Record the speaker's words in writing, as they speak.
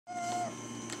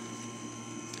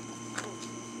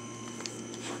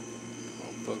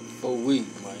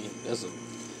That's a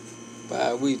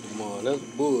 5 weeks tomorrow. That's a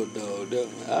bulldog.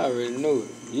 I already know it.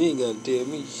 You ain't gotta tell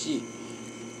me shit.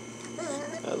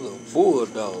 That's a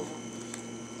bulldog.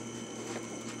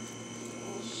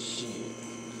 Shit.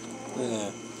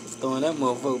 Man, throwing that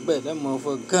motherfucker back. That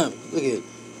motherfucker coming. Look at it.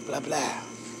 Blah, blah.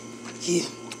 Get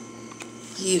him.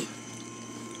 Get him.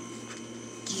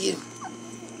 Get him.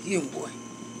 Get him, boy.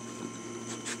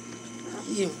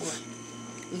 Get him, boy.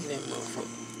 Look at that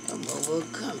motherfucker. That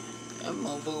motherfucker coming. That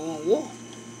motherfucker want war.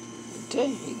 I tell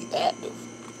you, he get active.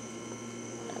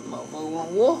 That motherfucker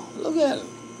want war. Look at him.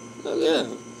 Look at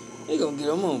him. He gonna get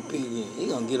him on pig. He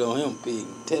gonna get on him pig.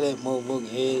 Tell that motherfucker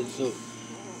head so.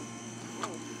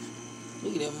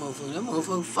 Look at that motherfucker. That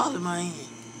motherfucker follow my hand.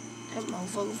 That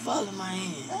motherfucker follow my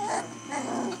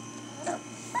hand.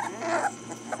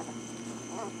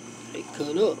 They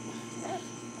cut up.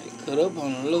 They cut up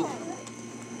on the low.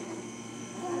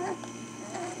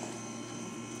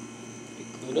 They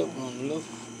cut up on the low.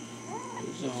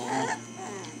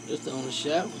 Just on the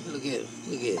shower. Look at it.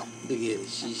 Look at it. Look at it.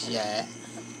 She shy.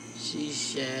 She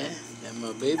shy. That's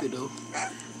my baby though.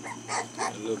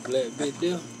 That little black bit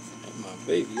there. That's my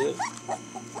baby there.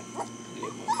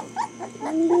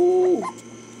 Ooh.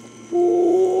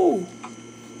 Ooh.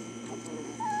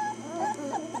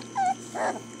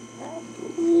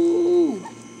 Ooh.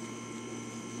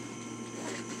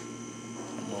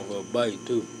 I'm gonna bite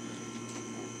too.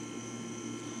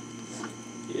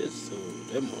 Yes, so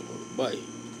that motherfucker bite.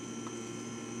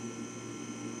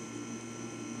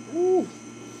 Ooh.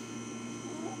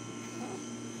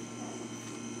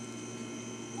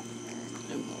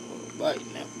 That motherfucker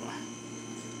biting that boy.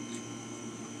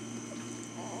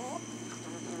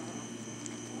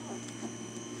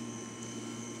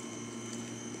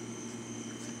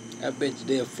 I bet you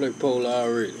they'll flirt pole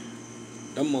already.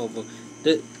 That motherfucker,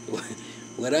 that,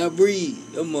 when I breathe,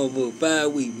 that motherfucker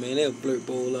 5 weeks, man, they'll flirt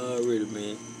pole already,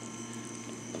 man.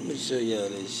 I'm gonna show y'all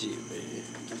that shit, man.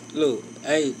 Look,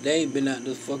 they ain't been out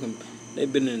this fucking, they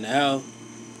been in the house.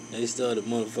 They started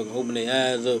motherfucking opening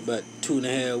their eyes up about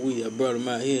 2.5 weeks. I brought them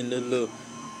out here in this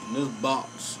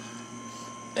box.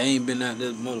 They ain't been out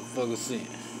this motherfucker since.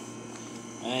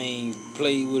 I ain't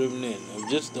played with them then. I'm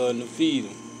just starting to feed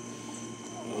them.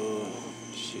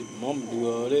 Shit, mama do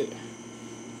all that.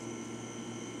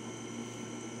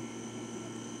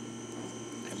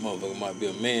 That motherfucker might be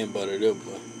a man butter there,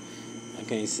 but I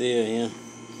can't sell him.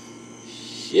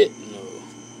 Shit, no.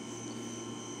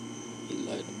 He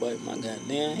like to bite my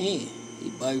goddamn hand. He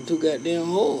bite too goddamn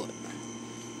hard.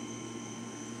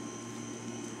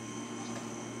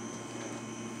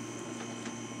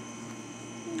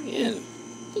 Look at him.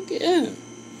 Look at him.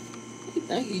 He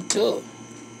think he tough.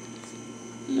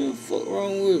 What the fuck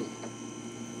wrong with him?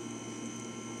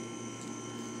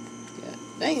 God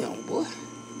damn, boy.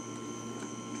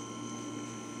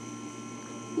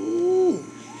 Ooh,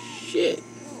 shit.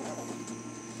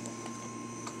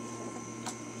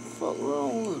 Fuck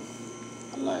wrong with him?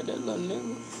 I like that little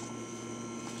nigga.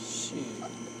 Shit.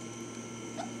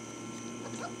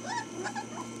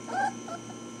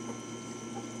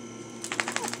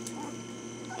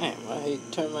 Damn, I hate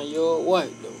to turn my yard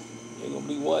white though. They gonna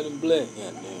be white and black,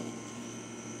 goddamn.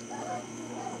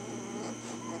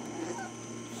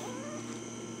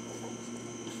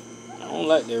 I don't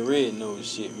like that red nose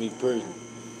shit, me personally.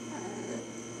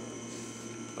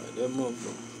 Like that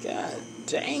motherfucker. God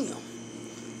damn.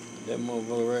 That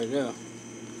motherfucker right there.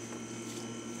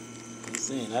 I'm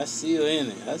saying, I see her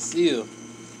in it. I see her.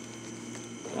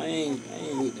 But I ain't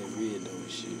with that red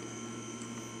nose shit.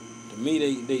 To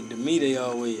me, I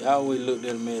always looked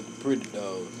at them as the pretty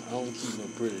dogs. I don't keep no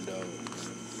pretty dogs.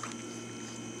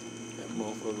 That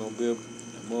motherfucker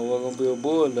gonna be a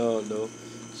bulldog though.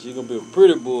 She gonna be a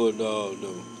pretty bulldog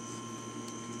though.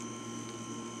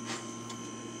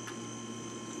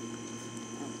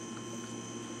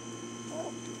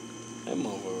 That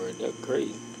motherfucker right there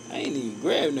crazy. I ain't even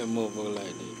grabbing that motherfucker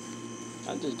like that.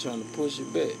 I'm just trying to push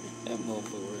it back. That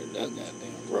motherfucker right there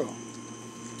goddamn raw.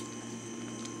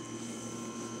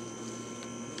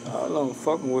 All on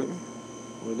fucking with me.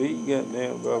 Well, these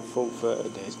goddamn about 4 or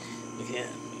 5 days. Look at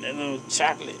that little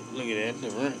chocolate. Look at that. The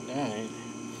run down, ain't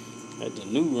it? That's the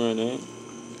new run, ain't it?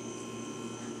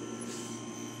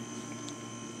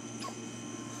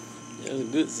 That's a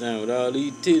good sign with all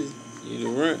these titties. You the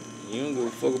run. You don't give a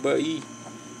fuck about eating.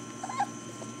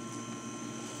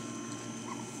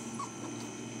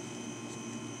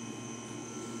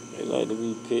 They like to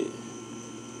be pet.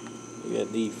 They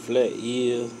got these flat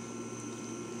ears.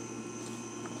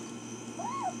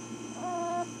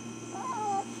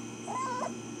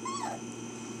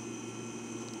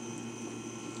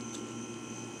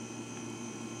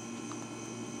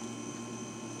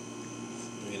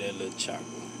 that little chocolate.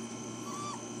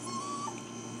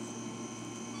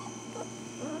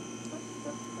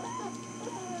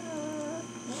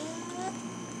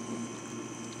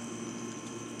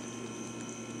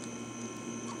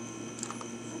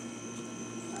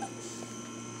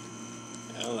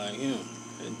 I like him.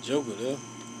 That Joker there.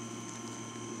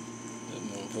 That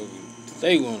motherfucker,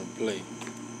 they wanna play.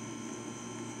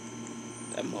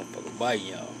 That motherfucker biting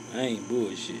y'all. I ain't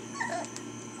bullshit.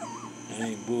 I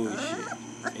ain't bullshit.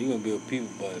 He gonna be a people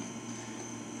biter.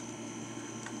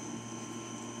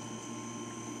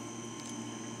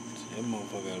 That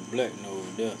motherfucker got a black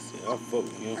nose there. See, I fuck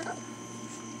with him.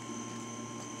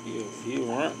 He a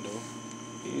runt though.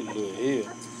 He a little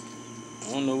hell.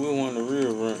 I don't know which one the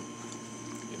real runt.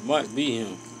 It might be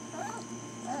him.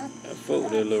 I fuck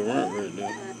with that little runt right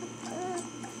there.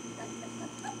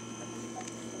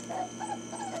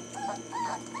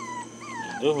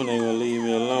 This one ain't gonna leave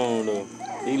me alone though.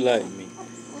 He like me.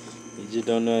 He just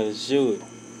don't know how to show it.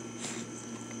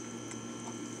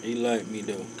 He like me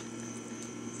though.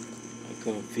 I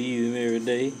come feed him every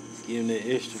day, give him that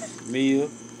extra meal.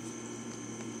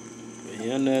 But he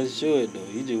don't know how to show it though.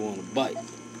 He just wanna bite.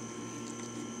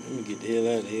 Let me get the hell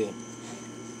out of here.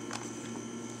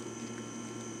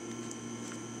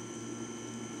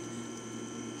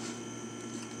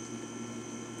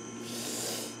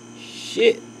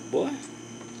 Shit, boy.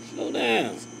 Slow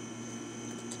down.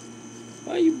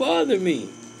 Why you bothering me?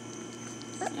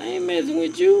 I ain't messing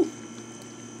with you.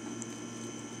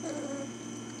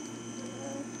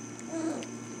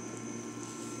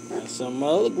 Now some of my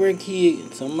other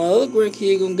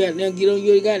grandkid gonna goddamn get on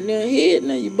your goddamn head.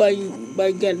 Now you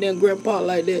biting goddamn grandpa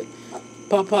like that,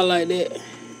 papa like that.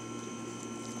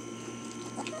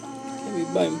 Can't be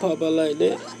biting papa like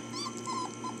that.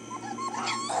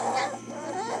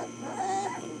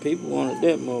 People wanted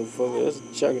that motherfucker. That's a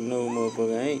chocolate nose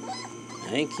motherfucker.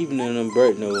 I ain't keeping none of them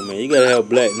burnt nose, man. You gotta have a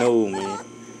black nose, man.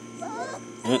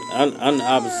 I'm the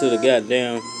opposite of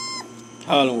goddamn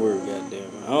Hollywood, goddamn.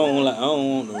 I don't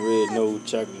want the red nose,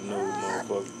 chocolate nose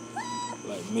motherfucker.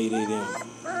 Like Mayday them.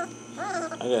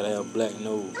 I gotta have a black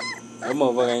nose. That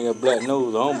motherfucker ain't got a black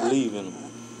nose. I don't believe in him.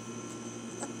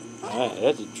 Alright,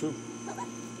 that's the truth.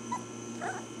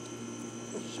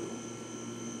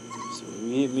 So you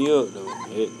hit me up though.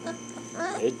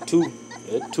 That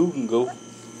two can go.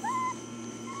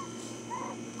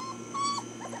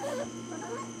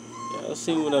 Y'all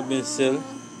seen what I've been selling.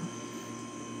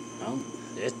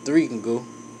 That 3 can go.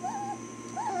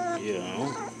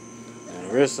 Yeah, and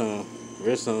the rest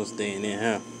on staying in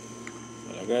here.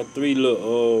 But I got 3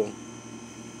 little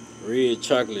red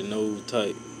chocolate nose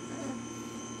type.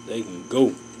 They can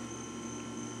go.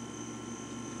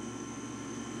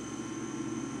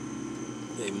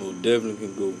 They most definitely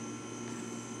can go.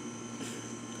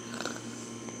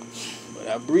 But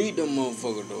I breed them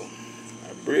motherfucker though.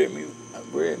 I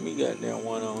bred me goddamn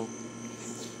one on.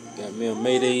 Got me a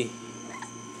Mayday.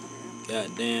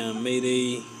 Goddamn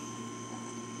Mayday.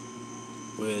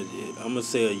 Well, I'm gonna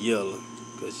say a yellow,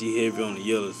 cause she heavy on the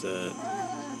yellow side.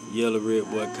 Yellow red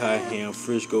boy Cayenne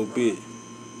Frisco bit.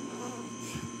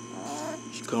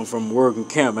 She come from working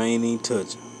camp. I ain't even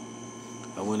touch her.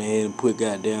 I went ahead and put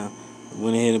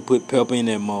pepper in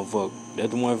that motherfucker. That's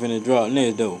the one finna drop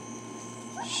next though.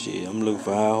 Shit, I'm looking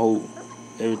for high hope.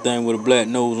 Everything with a black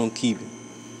nose, I'm keeping.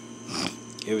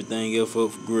 Everything else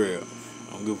up for grab.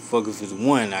 I don't give a fuck if it's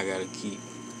one I gotta keep.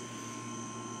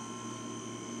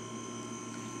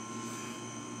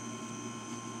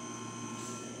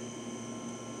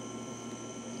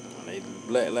 They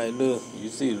black like this. You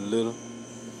see the little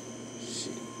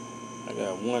shit. I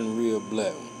got one real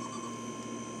black one.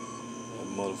 That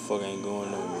motherfucker ain't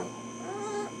going nowhere.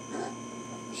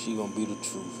 She gonna be the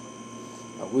truth.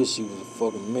 I wish she was a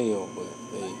fucking male, but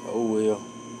hey, oh well.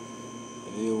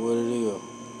 It is what it is.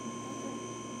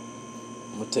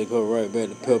 I'm gonna take her right back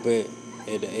to Apbt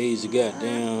at the age of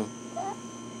goddamn.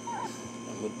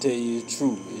 I'm gonna tell you the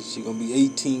truth. She gonna be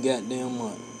 18 goddamn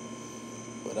months.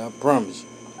 But I promise you,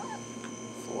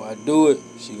 before I do it,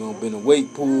 she gonna be in a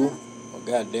weight pool or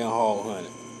goddamn hog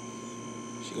hunting.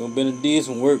 She gonna be in a did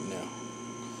some work now.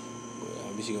 But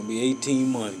I mean, she gonna be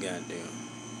 18 months goddamn.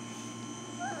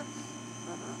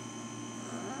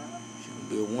 She gonna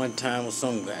be a one time or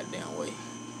some goddamn way.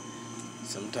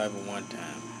 Some type of one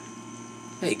time.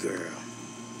 Hey girl.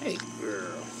 Hey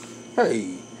girl.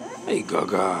 Hey. Hey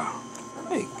Gaga.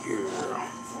 Hey girl.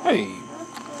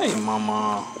 Hey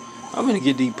mama. I'm gonna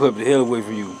get these puppies the hell away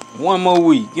from you. One more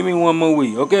week. Give me one more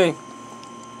week, okay?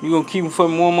 You gonna keep them for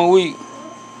me one more week?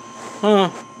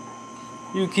 Huh?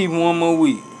 You keep them one more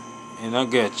week. And I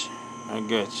got you. I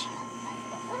got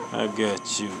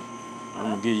you. I'm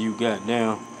gonna give you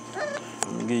goddamn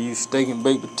I'm gonna give you steak and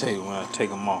baked potato when I take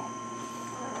them off.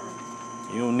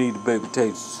 You don't need the baked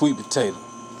potatoes, sweet potato.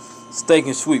 Steak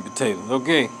and sweet potatoes,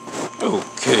 okay?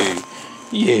 Okay.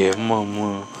 Yeah,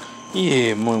 mama.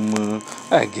 Yeah, mama.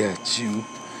 I got you.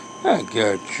 I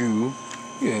got you.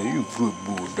 Yeah, you good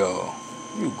bulldog.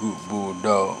 You good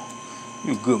bulldog.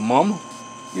 You good mama.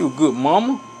 You good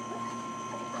mama.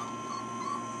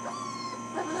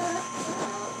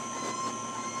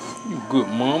 You good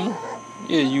mama.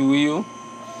 Yeah, you will.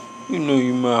 You know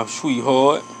you my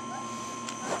sweetheart.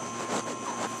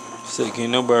 Say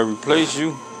can't nobody replace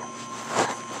you.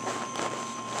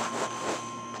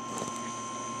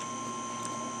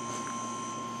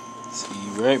 See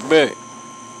you right back.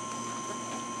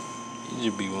 You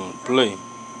just be wanting to play.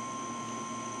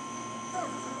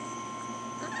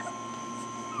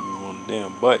 You want to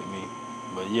damn bite me.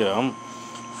 But yeah, I'm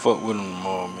fuck with them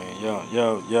tomorrow, man.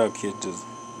 Y'all catch this.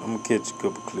 I'm gonna catch a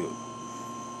couple clips.